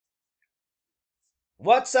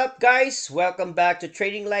What's up, guys? Welcome back to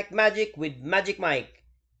Trading Like Magic with Magic Mike.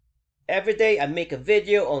 Every day I make a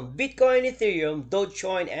video on Bitcoin, Ethereum,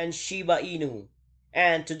 Dogecoin, and Shiba Inu.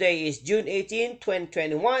 And today is June 18,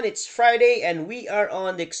 2021. It's Friday and we are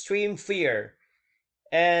on the extreme fear.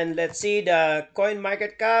 And let's see the coin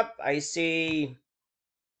market cap. I see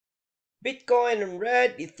Bitcoin in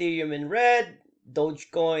red, Ethereum in red,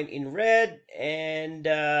 Dogecoin in red, and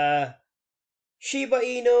Shiba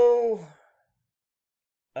Inu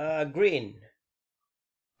green.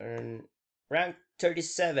 And rank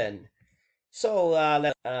 37. So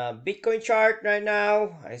Bitcoin chart right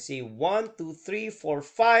now, I see 1 2 3 4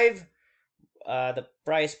 5. The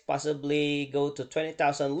price possibly go to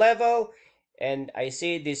 20,000 level, and I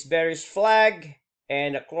see this bearish flag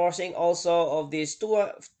and a crossing also of this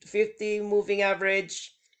 250 moving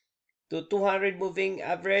average to 200 moving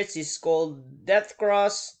average is called death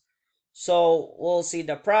cross. So we'll see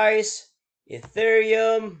the price.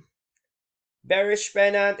 Ethereum bearish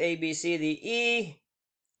pennant A B C D E,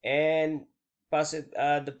 and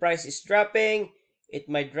the price is dropping. It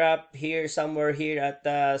might drop here somewhere here at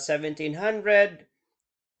 1700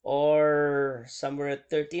 or somewhere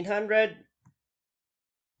at 1300.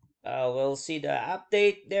 We'll see the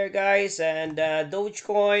update there, guys. And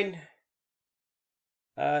Dogecoin,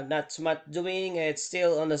 not so much doing. It's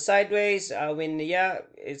still on the sideways. Yeah,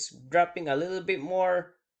 it's dropping a little bit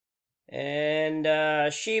more. And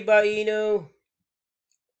Shiba Inu.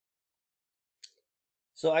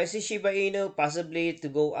 So I see Shiba Inu possibly to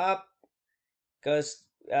go up because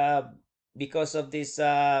of this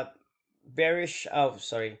bearish,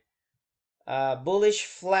 bullish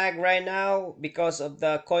flag right now because of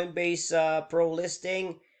the Coinbase Pro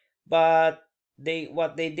listing. But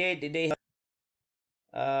what they did, they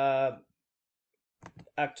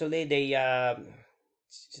actually they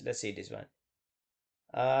let's see this one.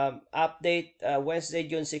 Update Wednesday,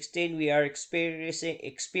 June 16. We are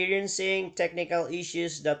experiencing technical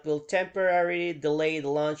issues that will temporarily delay the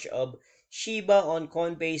launch of Shiba on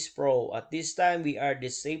Coinbase Pro. At this time, we are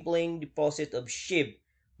disabling deposit of Shib.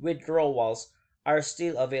 Withdrawals are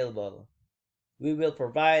still available. We will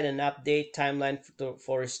provide an update timeline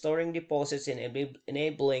for restoring deposits and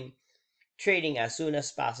enabling trading as soon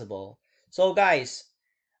as possible. So guys,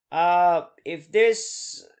 if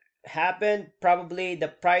this happened, probably the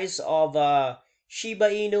price of Shiba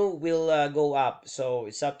Inu will go up. So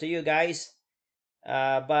it's up to you guys.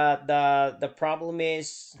 But the problem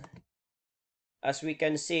is, as we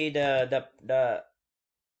can see,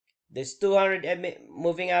 this 200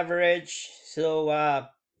 moving average. So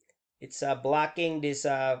it's blocking this.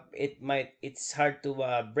 It's hard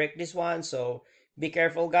to break this one. So be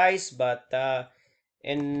careful, guys. But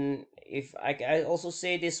and if I also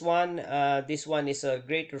say this one is a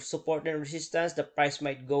great support and resistance. The price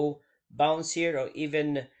might go bounce here, or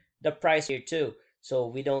even the price here too. So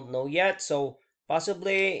we don't know yet. So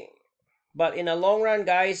possibly, but in a long run,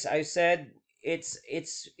 guys, I said it's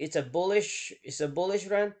a bullish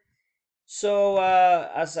run. So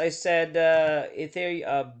as I said,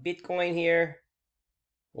 Ethereum, Bitcoin here,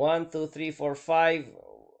 1 2 3 4 5.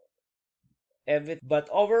 But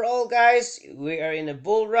overall, guys, we are in a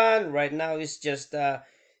bull run right now. It's just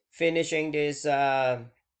finishing this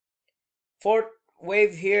fourth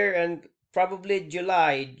wave here, and probably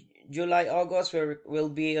July August we'll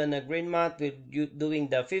be on a green month with you doing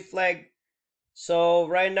the fifth leg. So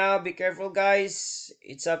right now, be careful, guys.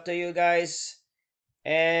 It's up to you guys.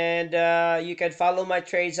 And you can follow my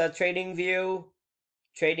trades at TradingView,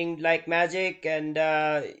 Trading Like Magic, and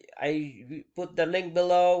I put the link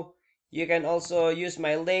below. You can also use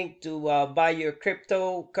my link to buy your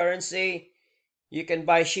cryptocurrency. You can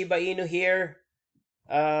buy Shiba Inu here.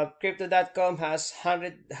 Crypto.com has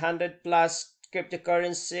 100 plus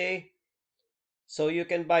cryptocurrency. So you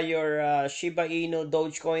can buy your Shiba Inu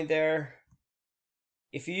Dogecoin there.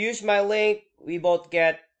 If you use my link, we both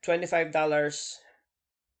get $25.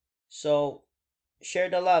 So share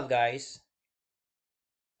the love, guys.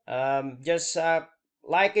 Just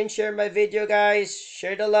like and share my video, guys.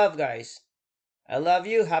 Share the love, guys. I love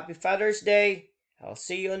you. Happy Father's Day. I'll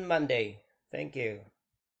see you on Monday. Thank you.